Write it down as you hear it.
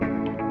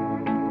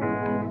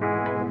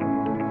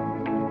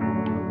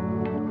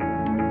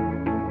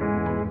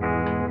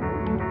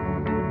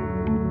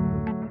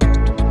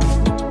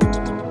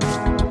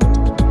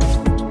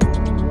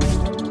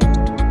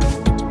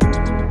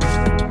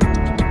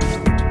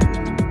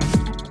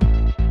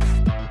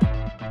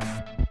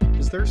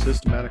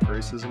systematic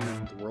racism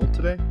in the world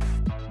today?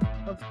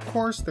 Of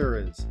course there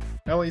is.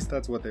 At least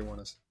that's what they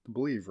want us to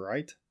believe,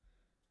 right?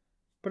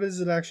 But is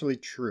it actually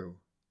true?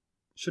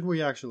 Should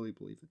we actually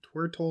believe it?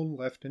 We're told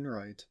left and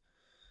right,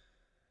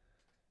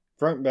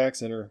 front and back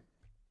center,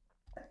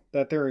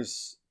 that there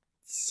is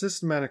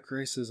systematic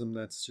racism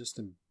that's just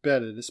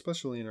embedded,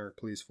 especially in our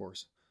police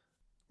force.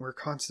 We're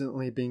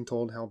constantly being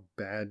told how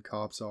bad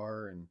cops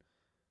are and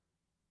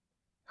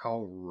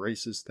how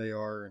racist they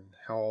are and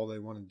how all they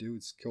want to do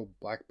is kill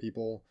black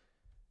people.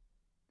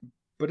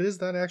 But is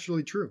that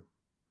actually true?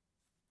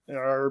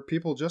 Are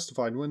people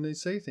justified when they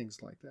say things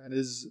like that?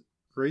 Is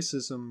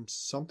racism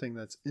something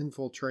that's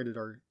infiltrated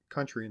our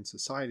country and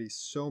society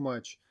so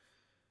much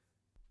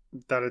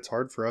that it's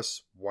hard for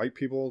us white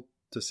people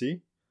to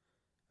see?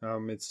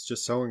 It's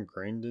just so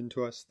ingrained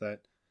into us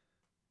that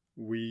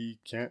we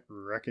can't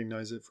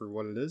recognize it for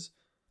what it is.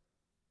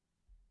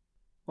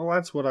 Well,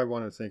 that's what I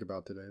want to think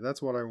about today.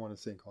 That's what I want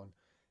to think on.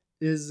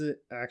 Is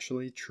it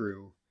actually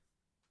true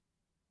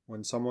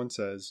when someone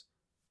says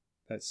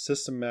that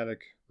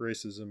systematic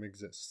racism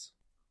exists?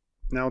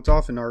 Now, it's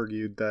often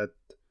argued that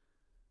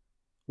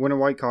when a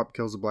white cop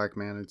kills a black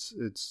man,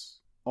 it's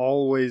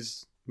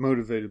always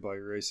motivated by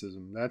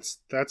racism.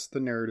 That's the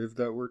narrative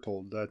that we're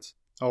told. That's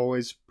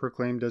always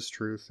proclaimed as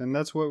truth, and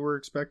that's what we're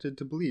expected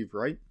to believe,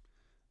 right?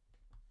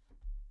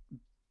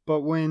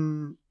 But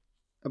when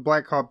a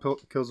black cop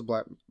kills a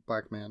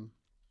black man,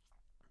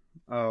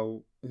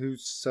 who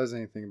says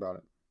anything about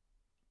it?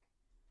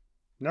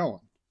 No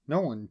one.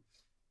 No one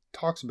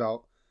talks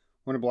about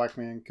when a black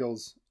cop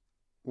kills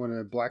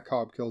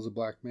a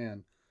black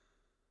man.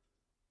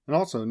 And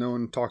also, no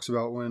one talks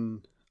about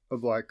when a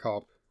black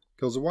cop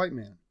kills a white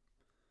man.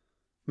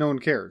 No one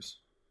cares,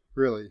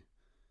 really.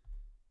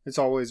 It's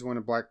always when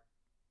a black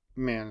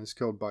man is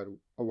killed by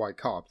a white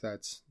cop.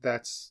 That's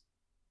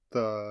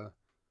the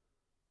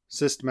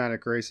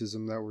systematic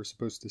racism that we're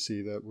supposed to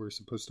see, that we're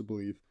supposed to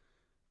believe,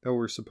 that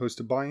we're supposed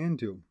to buy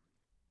into.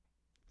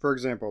 For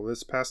example,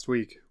 this past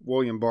week,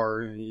 William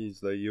Barr,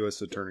 he's the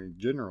U.S. Attorney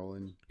General,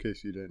 in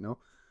case you didn't know,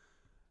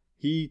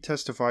 he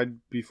testified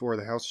before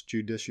the House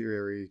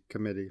Judiciary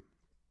Committee,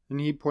 and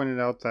he pointed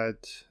out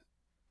that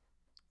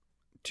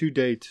to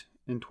date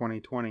in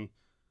 2020,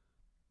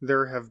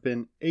 there have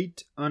been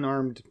 8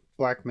 unarmed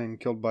black men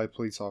killed by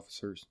police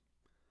officers.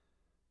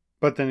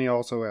 But then he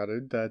also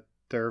added that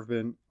there have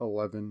been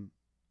 11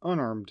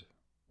 unarmed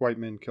white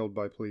men killed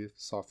by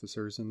police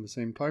officers in the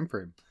same time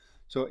frame.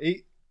 So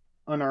 8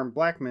 unarmed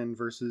black men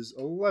versus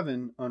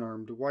 11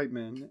 unarmed white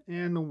men.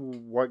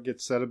 And what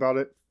gets said about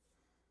it?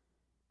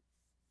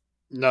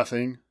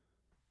 Nothing.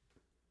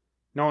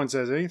 No one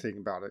says anything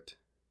about it.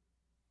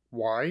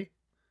 Why?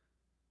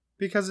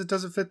 Because it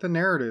doesn't fit the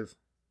narrative.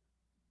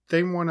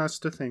 They want us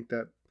to think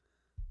that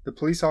the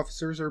police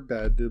officers are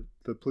bad,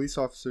 the police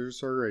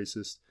officers are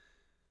racist,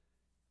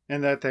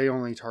 and that they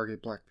only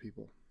target black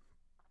people.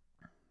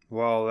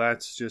 Well,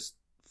 that's just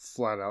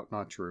flat out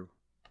not true.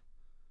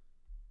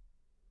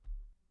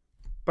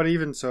 But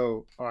even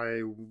so,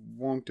 I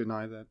won't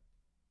deny that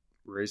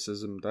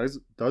racism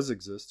does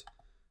exist,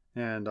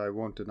 and I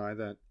won't deny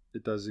that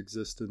it does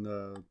exist in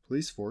the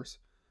police force.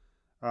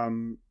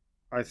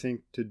 I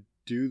think to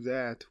do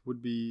that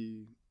would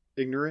be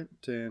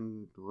ignorant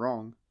and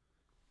wrong.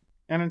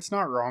 And it's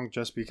not wrong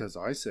just because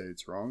I say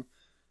it's wrong.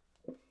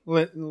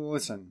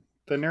 Listen,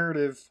 the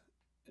narrative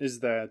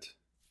is that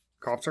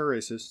cops are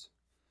racist,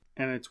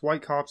 and it's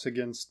white cops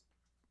against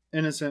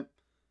innocent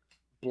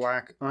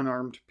black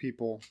unarmed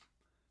people,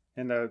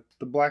 and that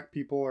the black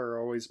people are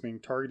always being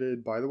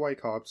targeted by the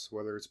white cops,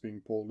 whether it's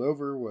being pulled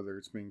over, whether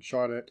it's being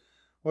shot at,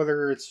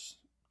 whether it's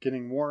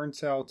getting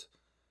warrants out.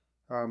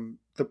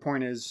 The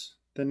point is,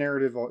 the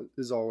narrative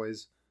is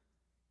always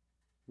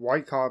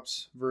white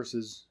cops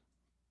versus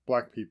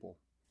black people.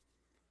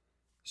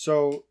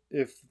 So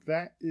if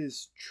that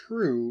is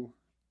true,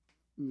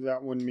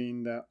 that would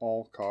mean that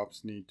all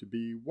cops need to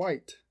be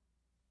white.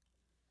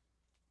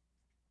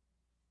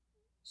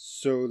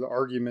 So the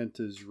argument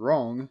is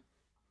wrong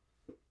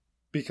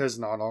because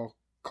not all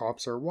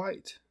cops are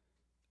white.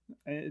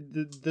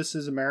 This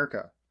is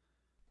America.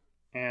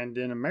 And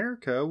in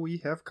America, we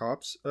have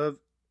cops of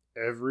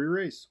every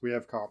race. We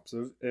have cops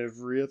of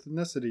every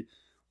ethnicity.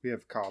 We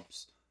have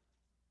cops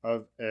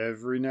of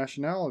every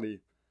nationality.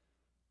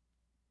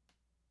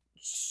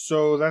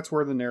 So that's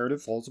where the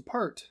narrative falls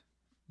apart.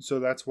 So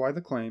that's why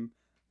the claim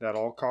that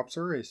all cops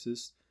are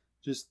racist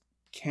just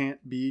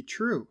can't be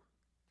true.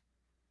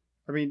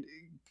 I mean,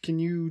 can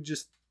you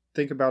just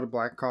think about a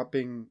black cop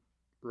being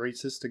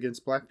racist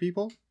against black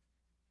people?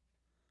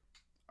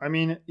 I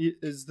mean,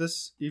 is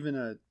this even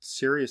a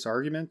serious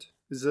argument?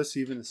 Is this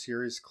even a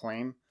serious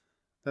claim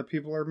that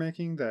people are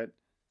making, that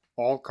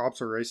all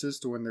cops are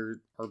racist when there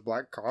are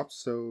black cops,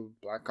 so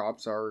black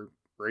cops are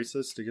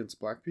racist against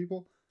black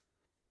people?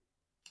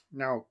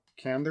 Now,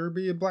 can there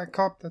be a black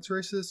cop that's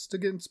racist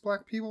against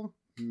black people?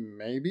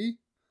 Maybe.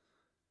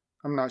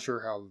 I'm not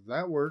sure how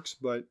that works,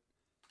 but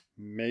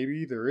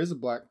maybe there is a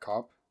black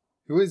cop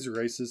who is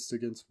racist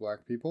against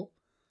black people.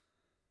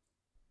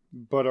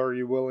 But are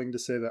you willing to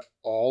say that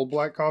all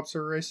black cops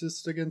are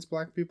racist against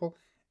black people?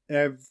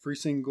 Every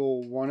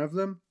single one of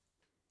them?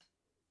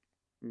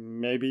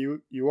 Maybe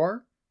you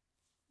are,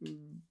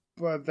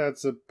 but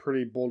that's a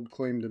pretty bold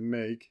claim to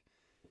make.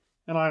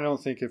 And I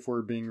don't think if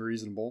we're being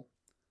reasonable,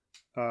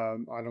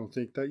 I don't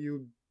think that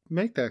you'd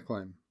make that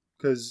claim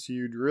because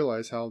you'd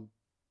realize how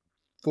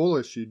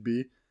foolish you'd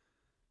be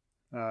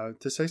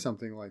to say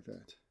something like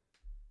that.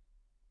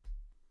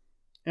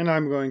 And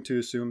I'm going to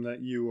assume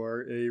that you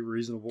are a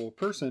reasonable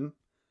person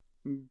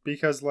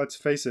because let's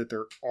face it,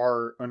 there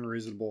are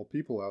unreasonable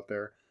people out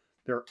there.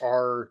 There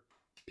are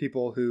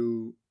people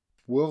who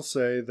will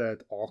say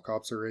that all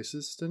cops are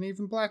racist and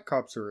even black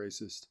cops are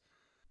racist.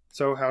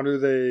 So how do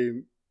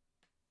they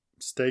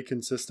stay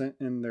consistent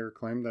in their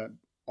claim that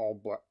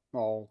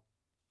all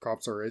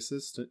cops are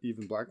racist,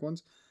 even black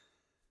ones?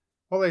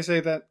 Well, they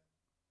say that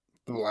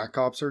the black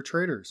cops are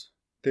traitors.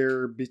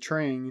 They're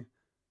betraying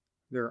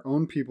their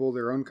own people,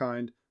 their own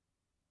kind,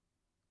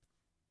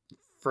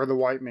 for the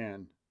white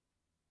man.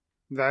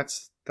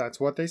 That's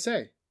what they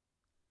say.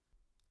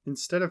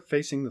 Instead of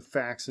facing the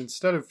facts,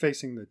 instead of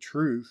facing the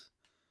truth,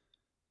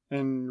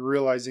 and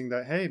realizing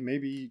that, hey,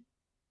 maybe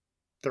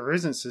there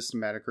isn't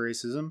systematic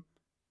racism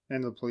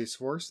in the police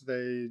force,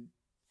 they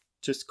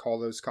just call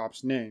those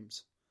cops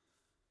names.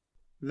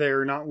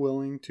 They're not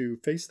willing to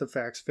face the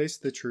facts, face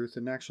the truth,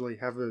 and actually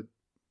have a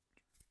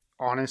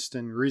honest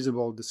and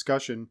reasonable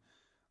discussion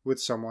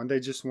with someone. They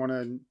just want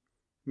to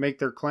make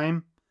their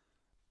claim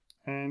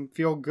and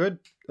feel good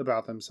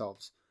about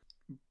themselves.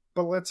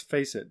 But let's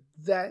face it,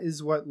 that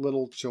is what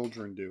little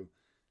children do.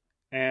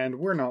 And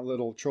we're not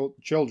little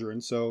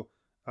children, so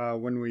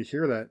when we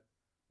hear that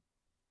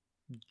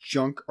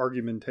junk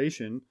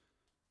argumentation,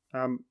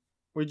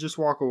 we just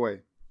walk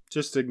away.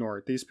 Just ignore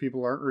it. These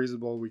people aren't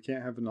reasonable. We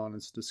can't have an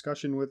honest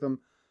discussion with them.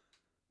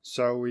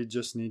 So we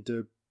just need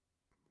to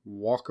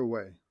walk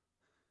away.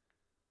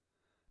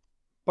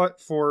 But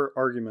for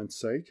argument's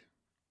sake,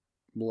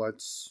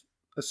 let's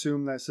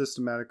assume that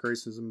systematic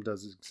racism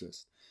does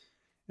exist.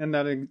 And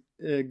that it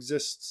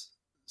exists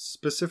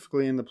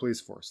specifically in the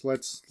police force.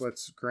 Let's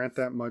grant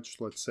that much.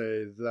 Let's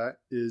say that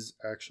is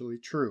actually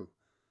true.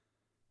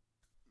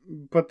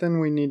 But then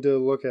we need to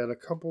look at a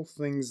couple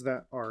things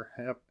that are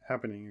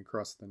happening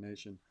across the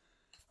nation.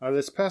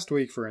 This past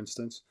week, for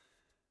instance,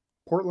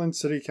 Portland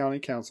City County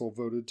Council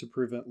voted to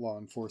prevent law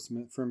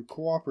enforcement from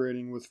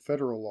cooperating with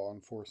federal law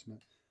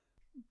enforcement.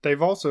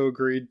 They've also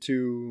agreed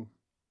to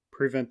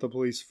prevent the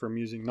police from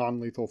using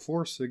non-lethal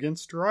force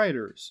against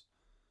rioters.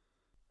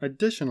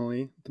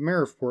 Additionally, the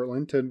mayor of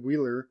Portland, Ted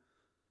Wheeler,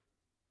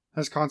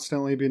 has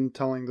constantly been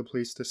telling the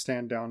police to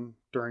stand down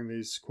during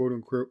these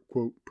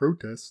quote-unquote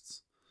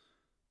protests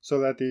so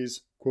that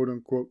these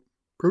quote-unquote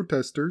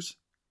protesters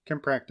can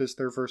practice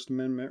their First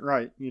Amendment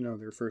right. You know,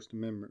 their First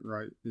Amendment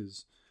right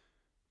is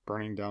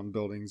burning down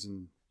buildings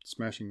and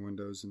smashing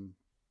windows and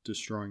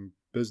destroying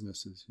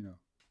businesses. You know,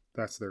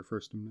 that's their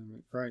First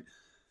Amendment right.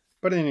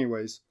 But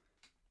anyways,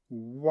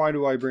 why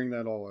do I bring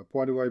that all up?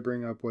 Why do I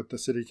bring up what the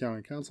City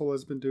County Council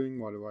has been doing?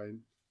 Why do I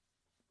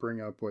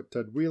bring up what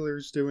Ted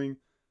Wheeler's doing?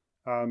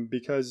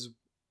 Because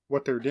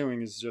what they're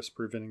doing is just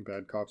preventing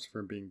bad cops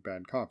from being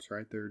bad cops,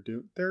 right?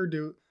 They're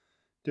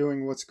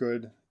doing what's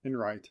good and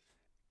right.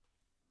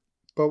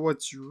 But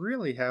what's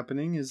really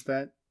happening is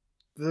that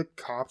the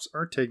cops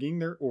are taking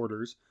their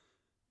orders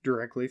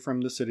directly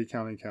from the City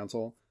County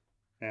Council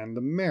and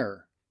the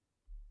mayor.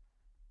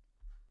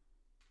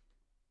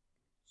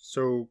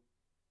 So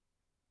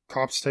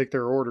cops take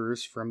their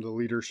orders from the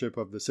leadership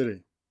of the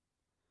city.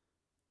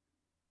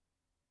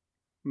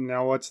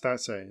 Now, what's that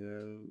say?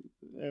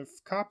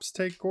 If cops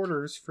take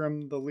orders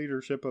from the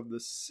leadership of the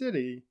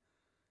city,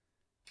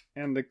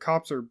 and the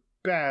cops are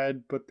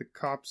bad, but the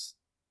cops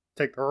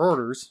take their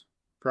orders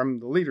from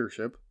the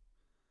leadership,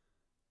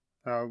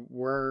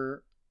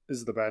 where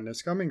is the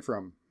badness coming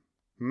from?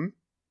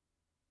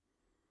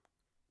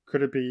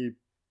 Could it be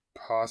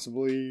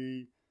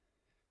possibly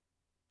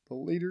the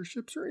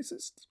leadership's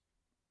racist?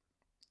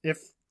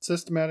 If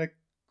systematic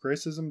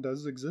racism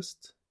does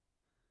exist,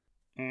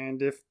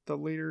 and if the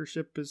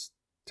leadership is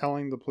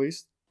telling the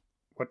police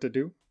what to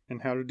do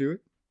and how to do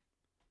it.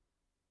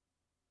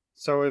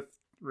 So if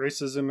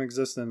racism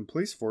exists in the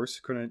police force,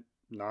 couldn't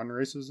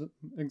non-racism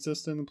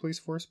exist in the police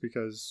force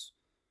because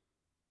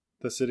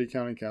the City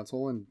County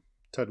Council and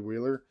Ted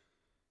Wheeler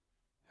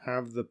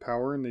have the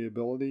power and the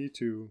ability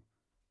to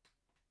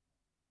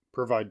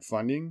provide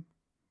funding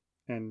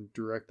and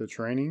direct the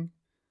training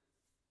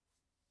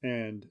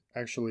and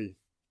actually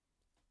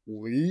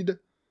lead?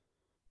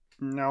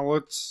 Now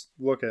let's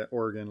look at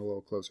Oregon a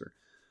little closer.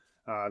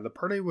 The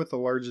party with the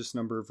largest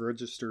number of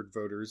registered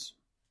voters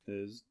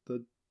is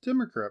the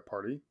Democrat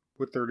Party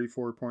with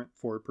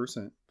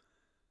 34.4%.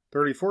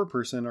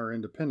 34% are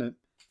independent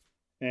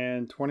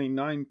and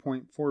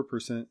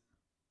 29.4%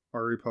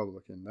 are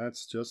Republican.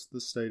 That's just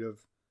the state of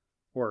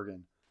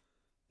Oregon.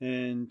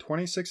 In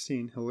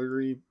 2016,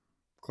 Hillary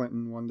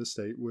Clinton won the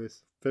state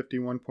with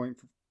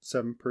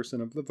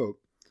 51.7% of the vote.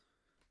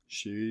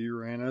 She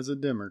ran as a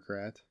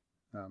Democrat,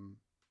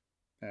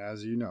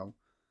 as you know.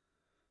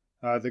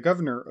 The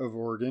governor of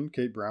Oregon,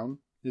 Kate Brown,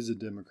 is a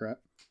Democrat.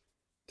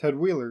 Ted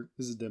Wheeler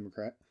is a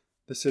Democrat.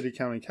 The city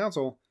county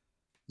council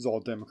is all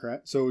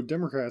Democrat. So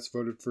Democrats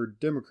voted for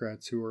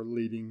Democrats who are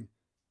leading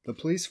the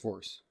police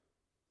force.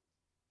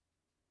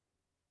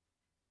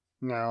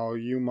 Now,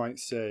 you might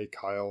say,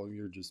 Kyle,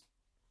 you're just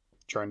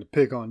trying to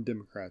pick on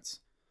Democrats.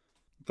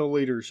 The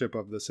leadership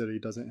of the city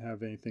doesn't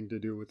have anything to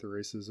do with the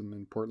racism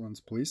in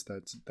Portland's police.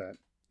 That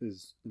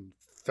is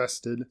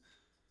infested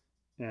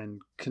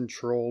and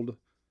controlled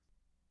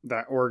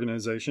that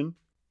organization.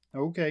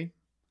 Okay.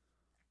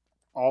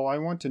 All I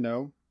want to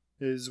know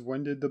is,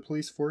 when did the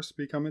police force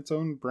become its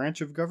own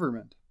branch of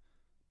government?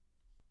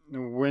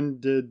 When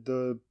did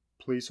the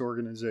police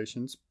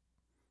organizations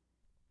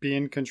be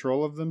in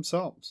control of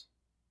themselves?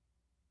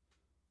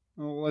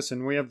 Well,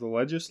 listen, we have the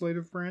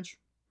legislative branch,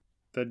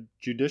 the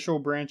judicial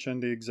branch,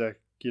 and the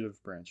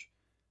executive branch.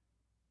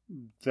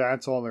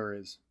 That's all there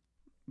is.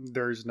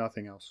 There's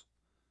nothing else.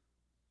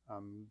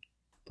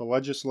 The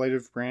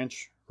legislative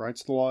branch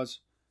writes the laws,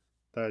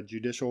 the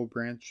judicial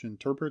branch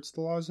interprets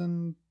the laws,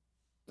 and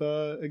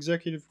the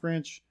executive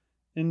branch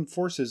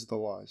enforces the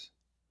laws.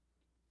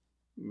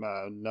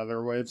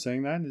 Another way of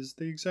saying that is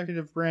the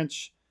executive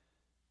branch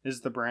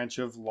is the branch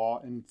of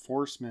law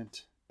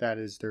enforcement. That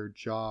is their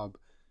job.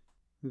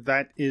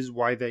 That is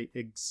why they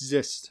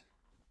exist.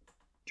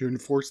 To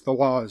enforce the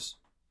laws.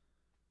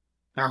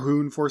 Now,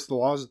 who enforces the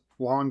laws?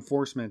 Law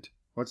enforcement.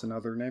 What's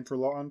another name for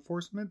law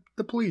enforcement?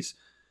 The police.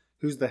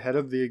 Who's the head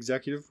of the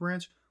executive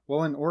branch?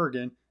 Well, in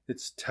Oregon,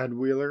 it's Ted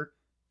Wheeler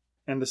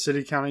and the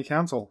city county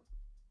council.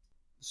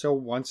 So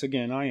once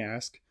again, I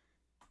ask,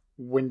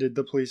 when did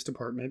the police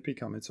department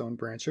become its own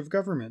branch of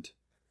government?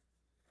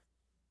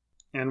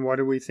 And why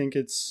do we think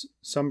it's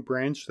some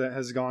branch that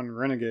has gone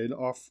renegade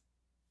off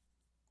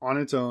on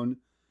its own?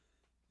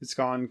 It's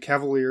gone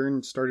cavalier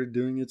and started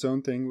doing its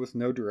own thing with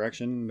no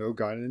direction, no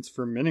guidance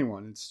from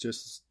anyone. It's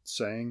just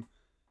saying,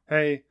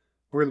 hey,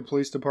 we're the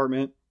police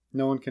department.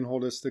 No one can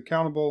hold us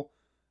accountable.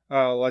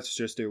 Let's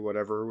just do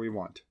whatever we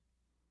want.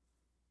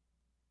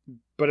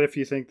 But if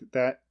you think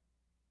that,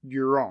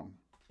 you're wrong.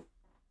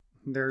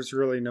 There's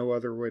really no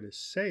other way to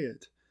say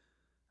it.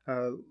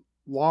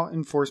 Law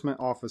enforcement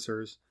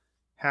officers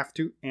have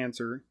to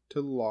answer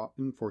to law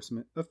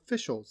enforcement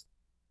officials.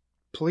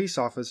 Police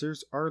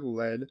officers are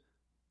led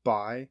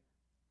by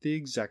the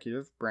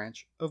executive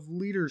branch of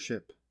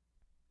leadership.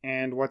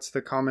 And what's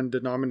the common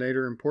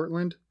denominator in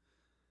Portland?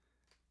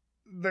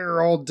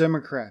 They're all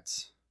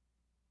Democrats.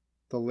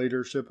 The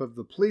leadership of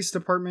the police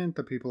department,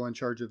 the people in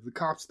charge of the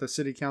cops, the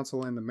city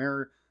council, and the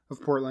mayor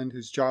of Portland,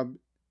 whose job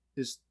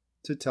is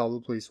to tell the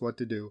police what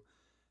to do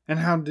and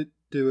how to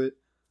do it,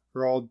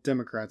 are all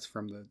Democrats,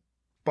 from the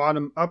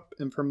bottom up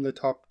and from the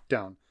top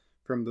down,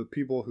 from the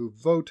people who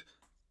vote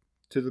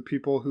to the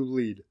people who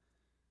lead.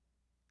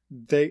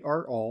 They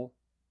are all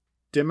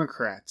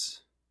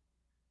Democrats.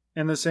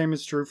 And the same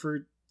is true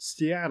for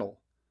Seattle.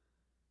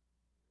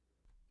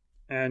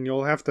 And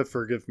you'll have to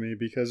forgive me,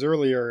 because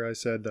earlier I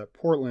said that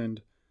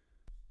Portland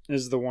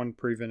is the one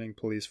preventing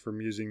police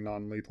from using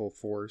non-lethal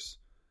force.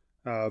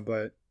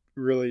 But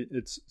really,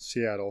 it's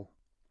Seattle.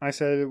 I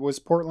said it was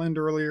Portland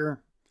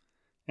earlier,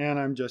 and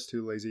I'm just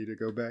too lazy to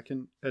go back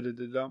and edit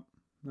it out.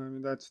 I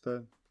mean, that's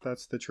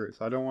the truth.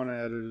 I don't want to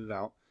edit it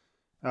out.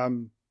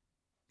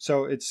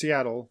 So it's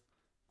Seattle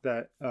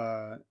that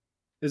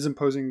is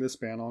imposing this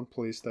ban on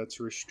police that's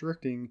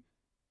restricting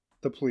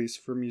the police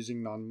from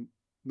using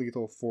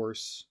non-lethal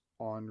force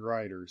on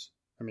rioters.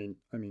 I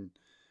mean,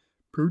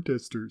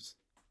 protesters.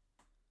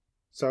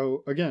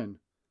 So again,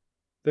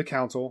 the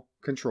council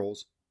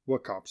controls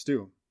what cops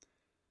do.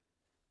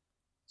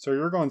 So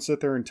you're going to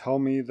sit there and tell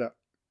me that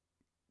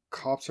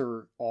cops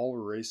are all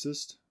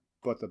racist,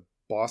 but the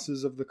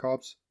bosses of the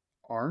cops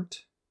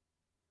aren't?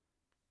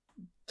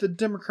 The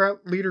Democrat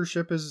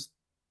leadership is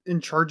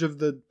in charge of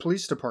the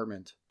police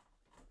department.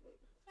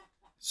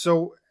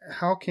 So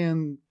how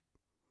can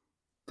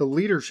the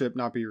leadership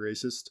not be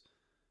racist,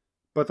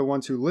 but the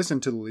ones who listen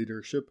to the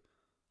leadership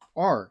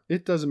are?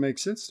 It doesn't make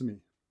sense to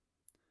me.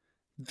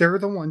 They're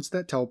the ones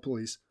that tell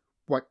police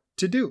what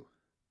to do.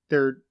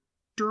 They're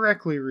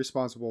directly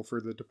responsible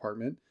for the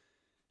department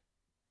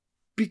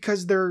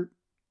because they're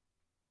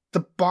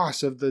the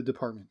boss of the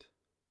department.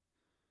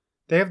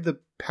 They have the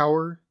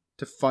power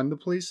to fund the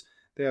police,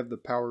 they have the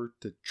power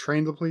to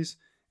train the police,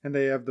 and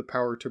they have the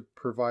power to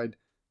provide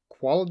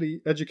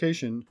quality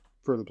education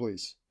for the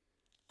police.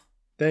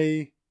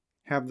 They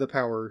have the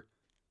power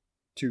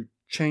to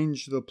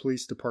change the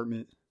police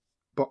department,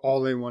 but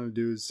all they want to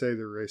do is say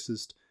they're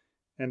racist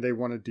and they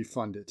want to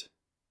defund it.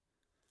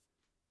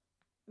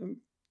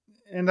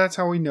 And that's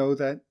how we know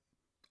that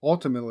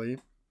ultimately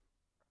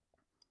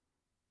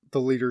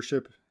the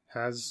leadership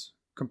has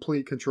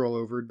complete control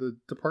over the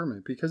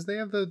department, because they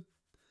have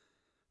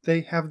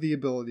the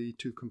ability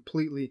to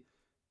completely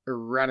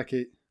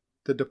eradicate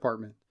the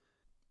department.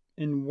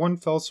 In one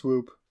fell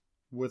swoop,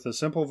 with a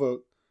simple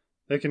vote,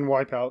 they can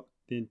wipe out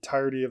the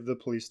entirety of the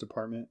police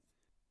department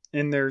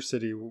in their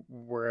city,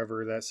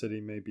 wherever that city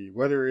may be.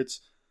 Whether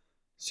it's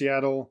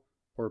Seattle,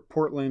 or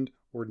Portland,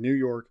 or New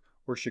York,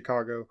 or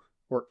Chicago,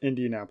 or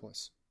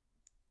Indianapolis.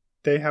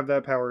 They have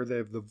that power. They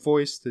have the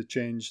voice to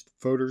change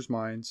voters'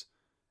 minds.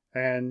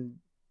 And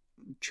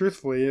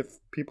truthfully, if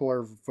people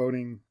are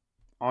voting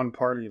on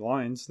party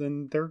lines,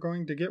 then they're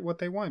going to get what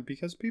they want,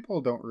 because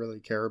people don't really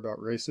care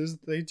about races.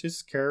 They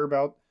just care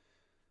about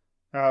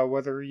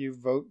whether you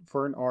vote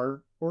for an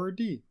R or a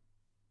D.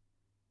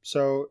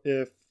 So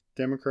if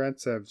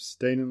Democrats have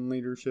stayed in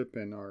leadership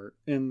and are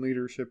in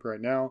leadership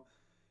right now,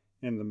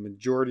 and the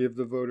majority of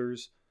the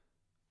voters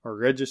are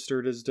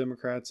registered as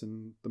Democrats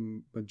and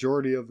the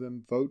majority of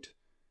them vote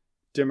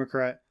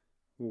Democrat,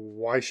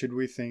 why should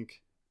we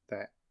think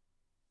that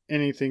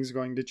anything's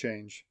going to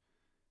change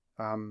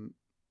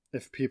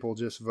if people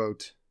just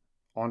vote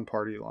on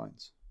party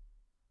lines?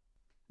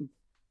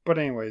 But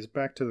anyways,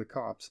 back to the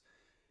cops.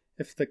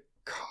 If the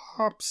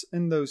cops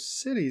in those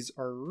cities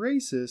are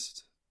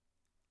racist,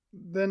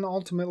 then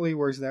ultimately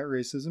where's that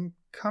racism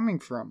coming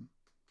from?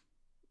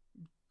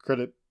 Could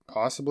it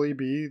possibly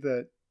be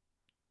that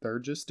they're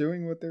just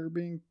doing what they're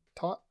being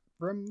taught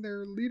from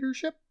their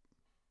leadership?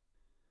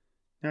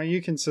 Now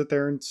you can sit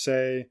there and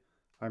say,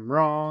 I'm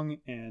wrong,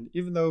 and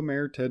even though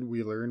Mayor Ted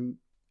Wheeler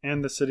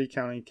and the city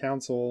county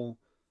council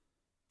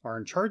are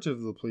in charge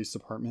of the police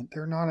department,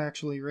 they're not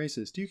actually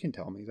racist. You can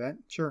tell me that.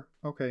 Sure,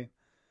 okay.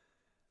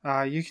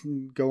 You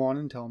can go on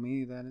and tell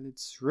me that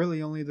it's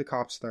really only the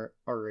cops that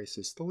are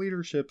racist. The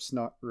leadership's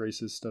not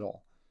racist at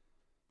all.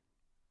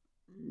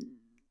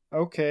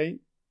 Okay,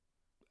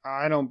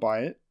 I don't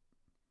buy it.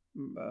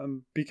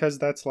 Because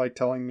that's like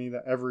telling me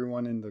that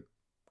everyone in the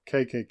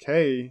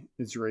KKK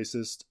is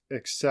racist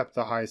except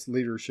the highest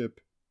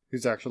leadership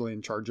who's actually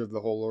in charge of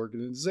the whole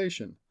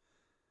organization.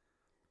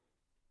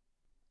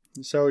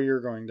 So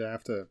you're going to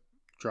have to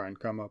try and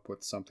come up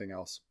with something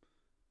else.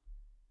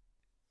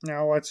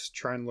 Now let's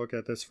try and look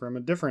at this from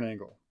a different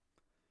angle.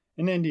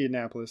 In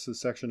Indianapolis, a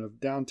section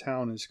of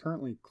downtown is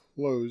currently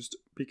closed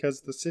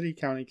because the city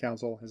county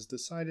council has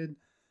decided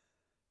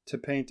to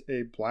paint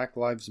a Black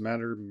Lives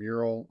Matter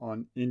mural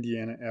on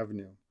Indiana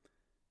Avenue.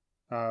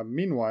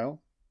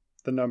 Meanwhile,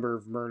 the number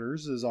of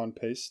murders is on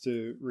pace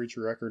to reach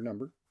a record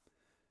number.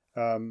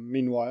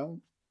 Meanwhile,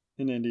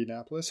 in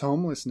Indianapolis,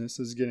 homelessness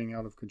is getting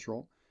out of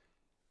control.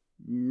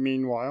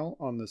 Meanwhile,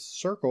 on the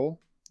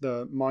circle,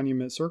 the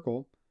Monument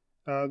Circle,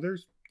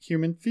 there's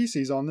human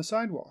feces on the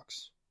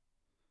sidewalks.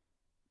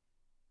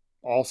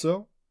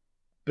 Also,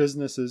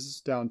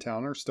 businesses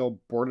downtown are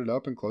still boarded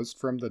up and closed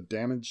from the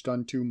damage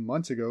done 2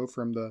 months ago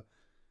from the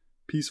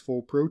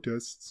peaceful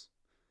protests.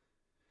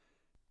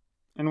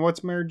 And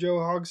what's Mayor Joe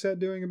Hogsett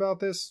doing about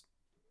this?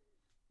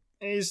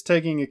 He's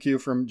taking a cue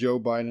from Joe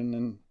Biden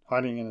and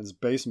hiding in his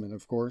basement,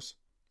 of course,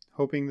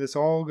 hoping this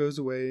all goes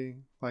away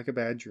like a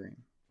bad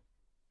dream.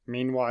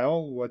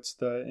 Meanwhile, what's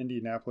the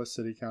Indianapolis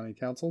City County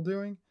Council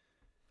doing?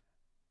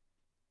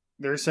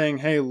 They're saying,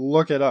 hey,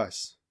 look at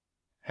us.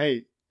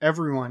 Hey,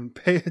 everyone,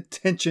 pay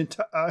attention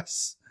to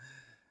us.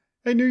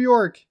 Hey, New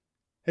York.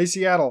 Hey,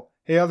 Seattle.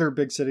 Hey, other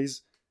big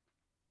cities.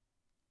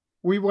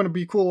 We want to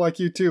be cool like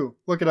you too.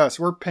 Look at us.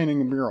 We're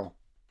painting a mural.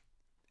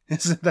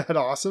 Isn't that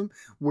awesome?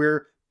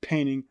 We're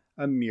painting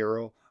a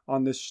mural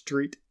on the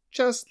street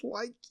just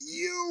like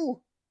you.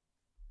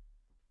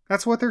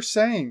 That's what they're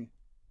saying.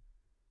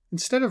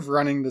 Instead of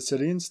running the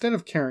city, instead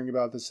of caring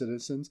about the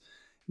citizens,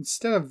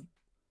 instead of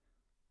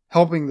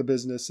helping the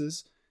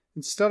businesses,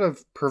 instead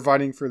of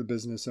providing for the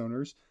business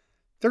owners,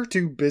 they're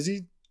too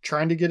busy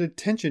trying to get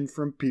attention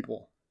from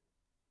people.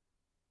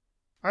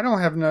 I don't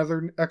have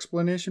another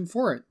explanation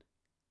for it.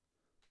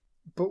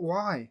 But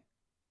why?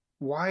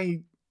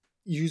 Why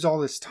use all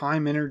this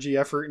time, energy,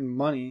 effort, and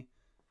money,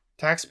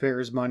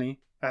 taxpayers' money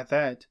at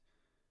that,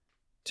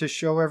 to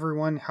show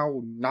everyone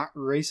how not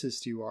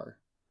racist you are?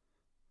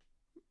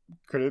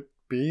 Could it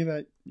be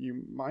that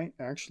you might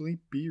actually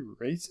be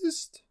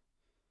racist?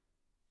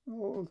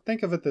 Well,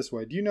 think of it this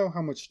way. Do you know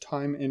how much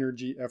time,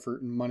 energy,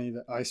 effort, and money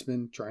that I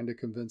spend trying to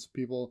convince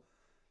people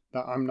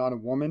that I'm not a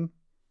woman?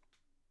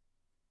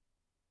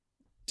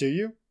 Do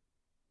you?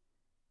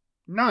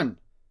 None.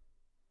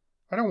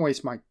 I don't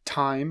waste my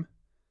time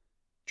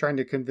trying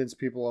to convince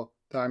people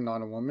that I'm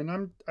not a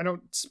woman. I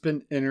don't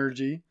spend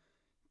energy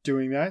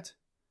doing that.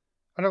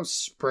 I don't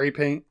spray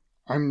paint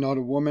 "I'm not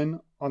a woman"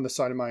 on the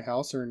side of my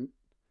house or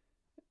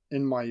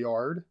in my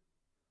yard.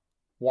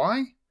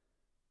 Why?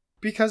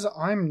 Because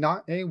I'm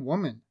not a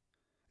woman.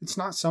 It's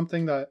not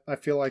something that I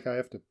feel like I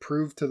have to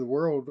prove to the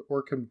world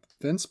or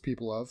convince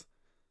people of.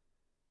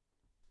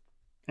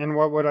 And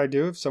what would I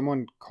do if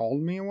someone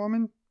called me a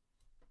woman?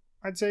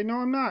 I'd say, no,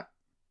 I'm not.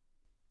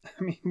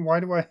 I mean, why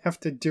do I have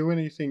to do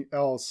anything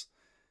else?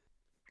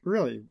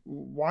 Really,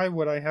 why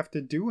would I have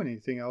to do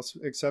anything else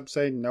except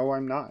say, no,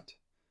 I'm not?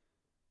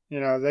 You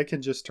know, they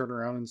could just turn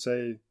around and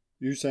say,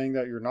 you saying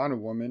that you're not a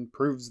woman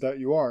proves that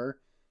you are.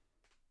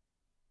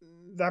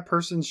 That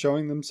person's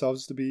showing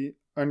themselves to be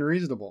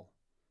unreasonable.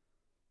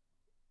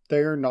 They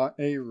are not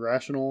a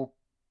rational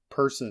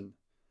person,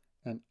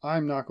 and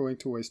I'm not going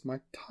to waste my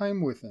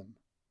time with them.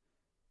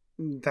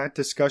 That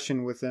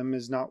discussion with them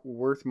is not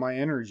worth my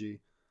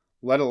energy,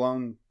 let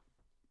alone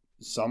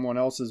someone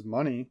else's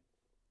money.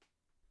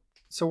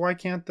 So why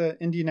can't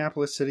the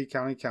Indianapolis City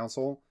County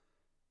Council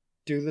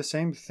do the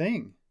same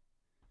thing?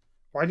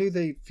 Why do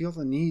they feel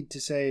the need to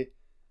say,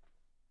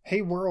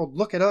 hey world,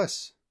 look at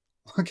us.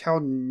 Look how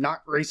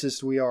not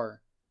racist we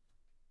are.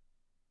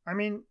 I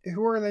mean,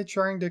 who are they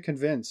trying to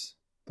convince?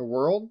 The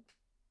world?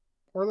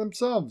 Or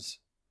themselves?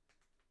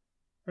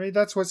 I mean,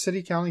 that's what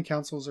city county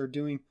councils are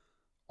doing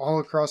all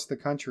across the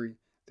country.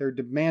 They're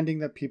demanding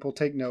that people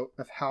take note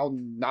of how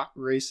not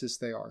racist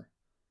they are.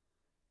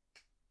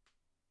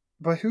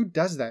 But who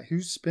does that?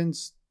 Who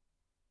spends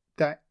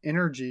that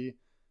energy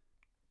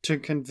to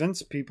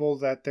convince people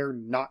that they're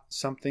not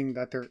something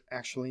that they're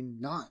actually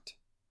not?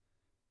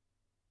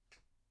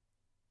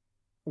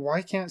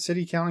 Why can't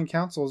city county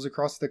councils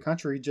across the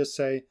country just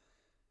say,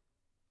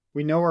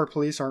 we know our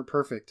police aren't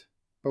perfect,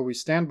 but we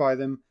stand by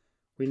them.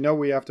 We know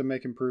we have to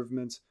make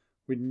improvements.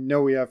 We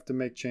know we have to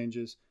make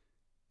changes.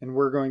 And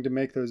we're going to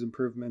make those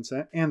improvements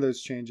and those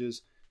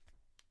changes.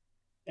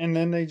 And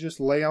then they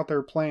just lay out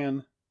their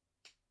plan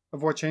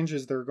of what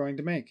changes they're going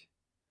to make.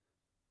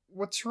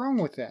 What's wrong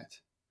with that?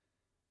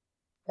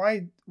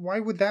 Why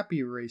would that be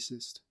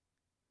racist?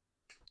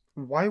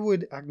 Why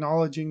would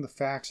acknowledging the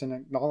facts and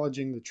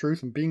acknowledging the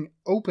truth and being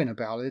open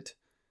about it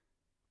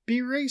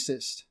be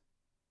racist?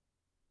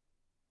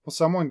 Will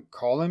someone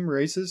call them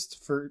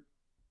racist for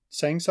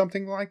saying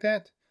something like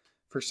that?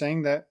 For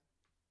saying that,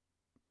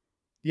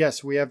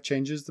 yes, we have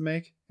changes to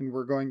make and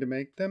we're going to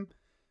make them?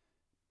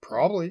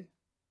 Probably.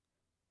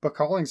 But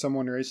calling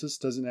someone racist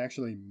doesn't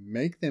actually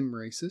make them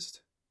racist.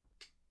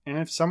 And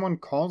if someone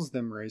calls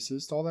them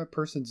racist, all that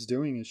person's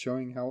doing is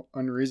showing how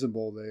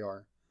unreasonable they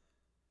are.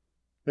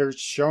 They're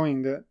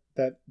showing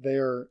that they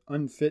are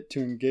unfit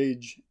to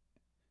engage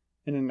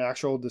in an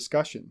actual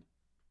discussion.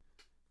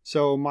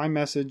 So my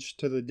message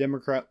to the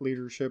Democrat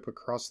leadership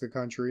across the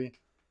country,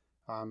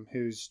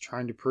 who's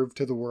trying to prove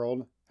to the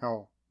world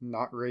how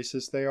not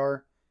racist they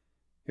are,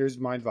 here's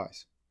my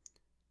advice.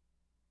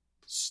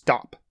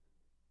 Stop.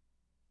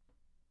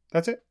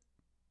 That's it.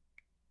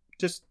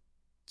 Just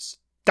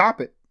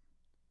stop it.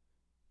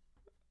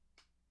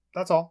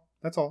 That's all.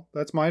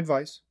 That's my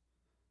advice.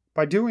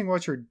 By doing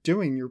what you're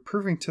doing, you're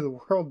proving to the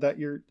world that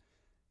you're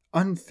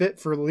unfit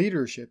for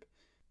leadership.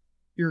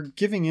 You're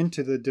giving in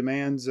to the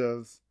demands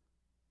of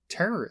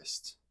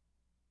terrorists.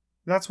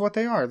 That's what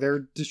they are.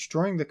 They're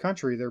destroying the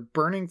country. They're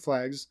burning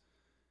flags.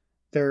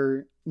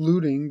 They're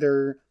looting.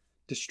 They're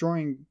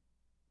destroying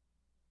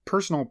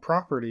personal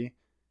property.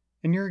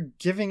 And you're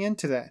giving in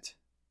to that.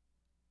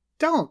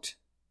 Don't.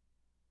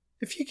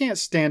 If you can't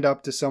stand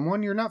up to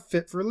someone, you're not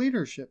fit for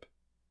leadership.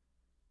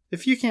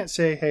 If you can't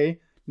say, hey,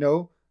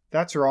 no,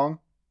 that's wrong,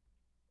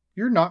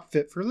 you're not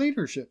fit for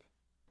leadership.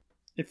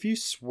 If you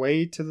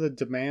sway to the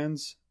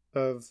demands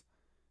of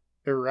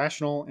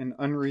irrational and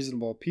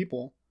unreasonable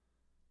people,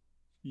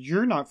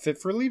 you're not fit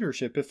for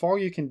leadership. If all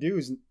you can do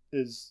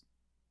is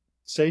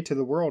say to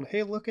the world,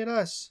 hey, look at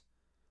us.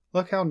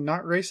 Look how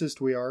not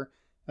racist we are,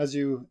 as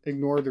you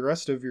ignore the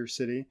rest of your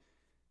city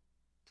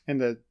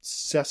and the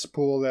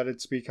cesspool that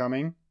it's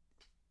becoming,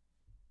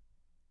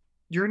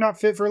 you're not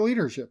fit for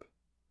leadership.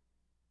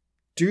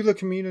 Do the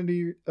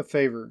community a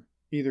favor.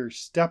 Either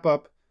step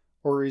up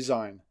or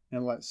resign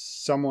and let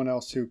someone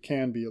else who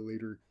can be a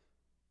leader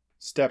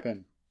step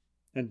in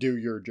and do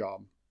your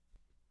job.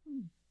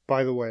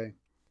 By the way,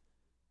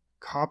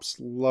 cops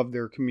love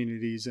their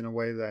communities in a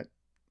way that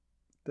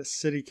the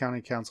city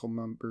county council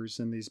members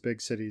in these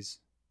big cities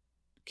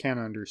can't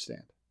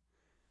understand.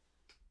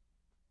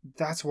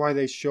 That's why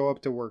they show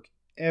up to work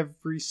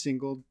every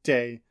single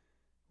day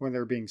when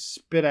they're being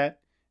spit at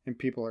and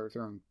people are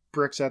throwing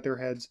bricks at their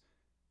heads.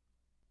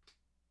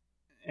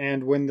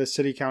 And when the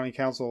city county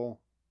council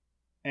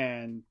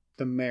and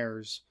the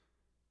mayors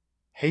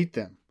hate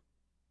them,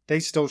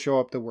 they still show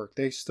up to work.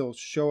 They still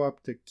show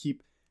up to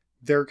keep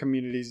their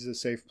communities a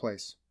safe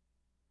place.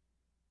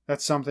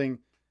 That's something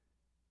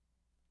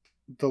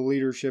the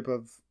leadership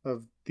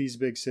of these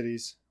big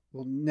cities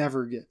will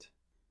never get.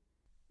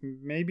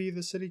 Maybe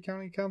the city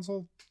county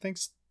council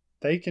thinks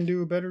they can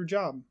do a better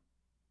job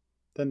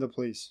than the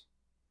police.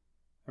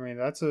 I mean,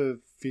 that's a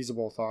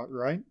feasible thought,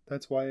 right?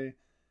 That's why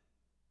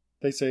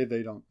they say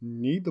they don't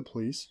need the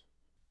police.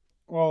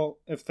 Well,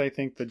 if they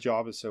think the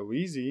job is so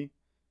easy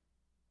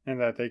and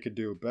that they could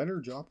do a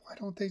better job, why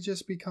don't they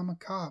just become a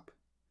cop?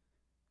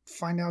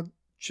 Find out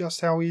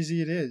just how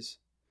easy it is.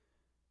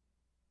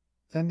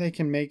 Then they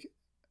can make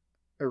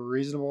a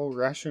reasonable,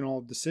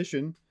 rational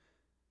decision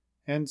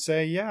and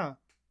say, yeah,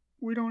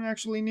 we don't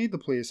actually need the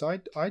police. I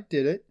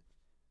did it.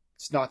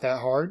 It's not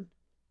that hard.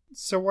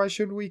 So why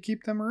should we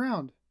keep them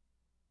around?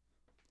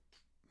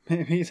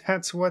 Maybe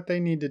that's what they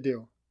need to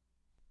do.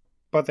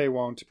 But they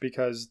won't,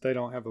 because they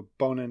don't have a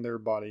bone in their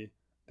body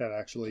that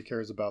actually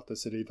cares about the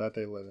city that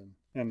they live in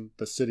and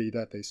the city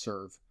that they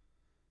serve.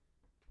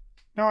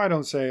 Now, I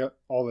don't say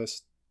all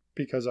this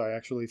because I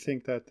actually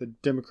think that the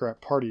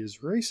Democrat Party is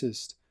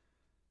racist,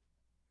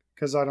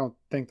 because I don't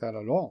think that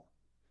at all.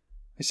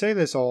 I say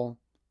this all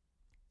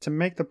to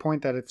make the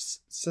point that if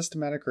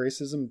systematic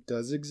racism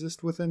does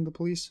exist within the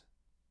police,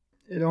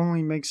 it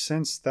only makes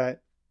sense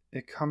that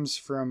it comes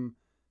from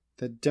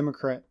the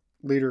Democrat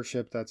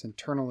leadership that's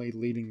internally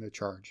leading the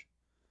charge.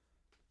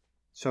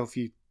 So if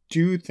you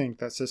do think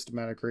that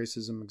systematic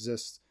racism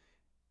exists,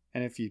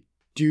 and if you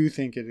do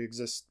think it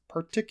exists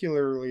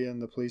particularly in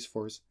the police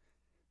force,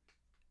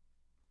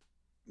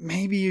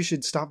 maybe you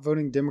should stop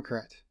voting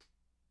Democrat.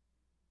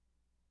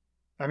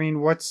 I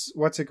mean, what's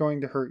it going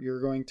to hurt? You're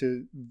going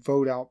to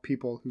vote out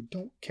people who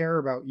don't care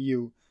about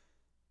you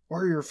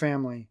or your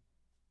family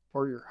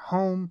or your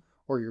home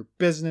or your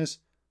business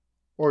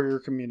or your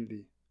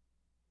community.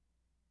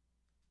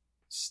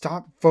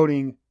 Stop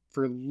voting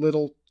for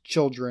little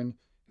children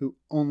who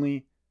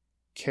only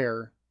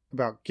care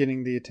about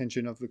getting the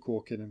attention of the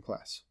cool kid in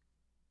class.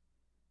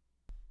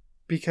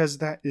 Because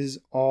that is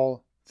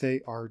all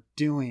they are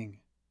doing.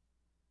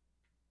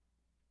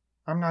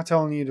 I'm not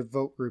telling you to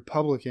vote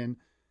Republican.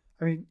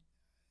 I mean,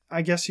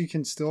 I guess you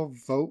can still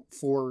vote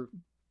for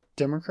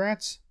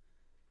Democrats,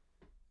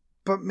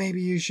 but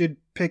maybe you should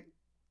pick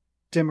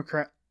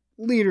Democrat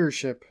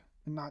leadership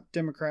and not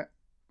Democrat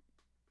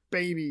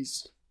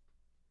babies.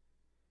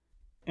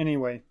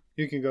 Anyway,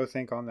 you can go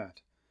think on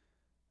that.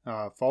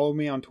 Follow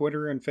me on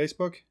Twitter and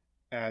Facebook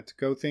at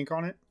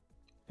GoThinkOnIt,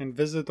 and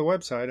visit the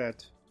website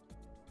at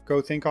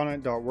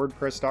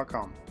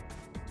gothinkonit.wordpress.com.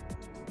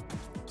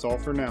 That's all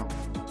for now.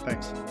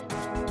 Thanks.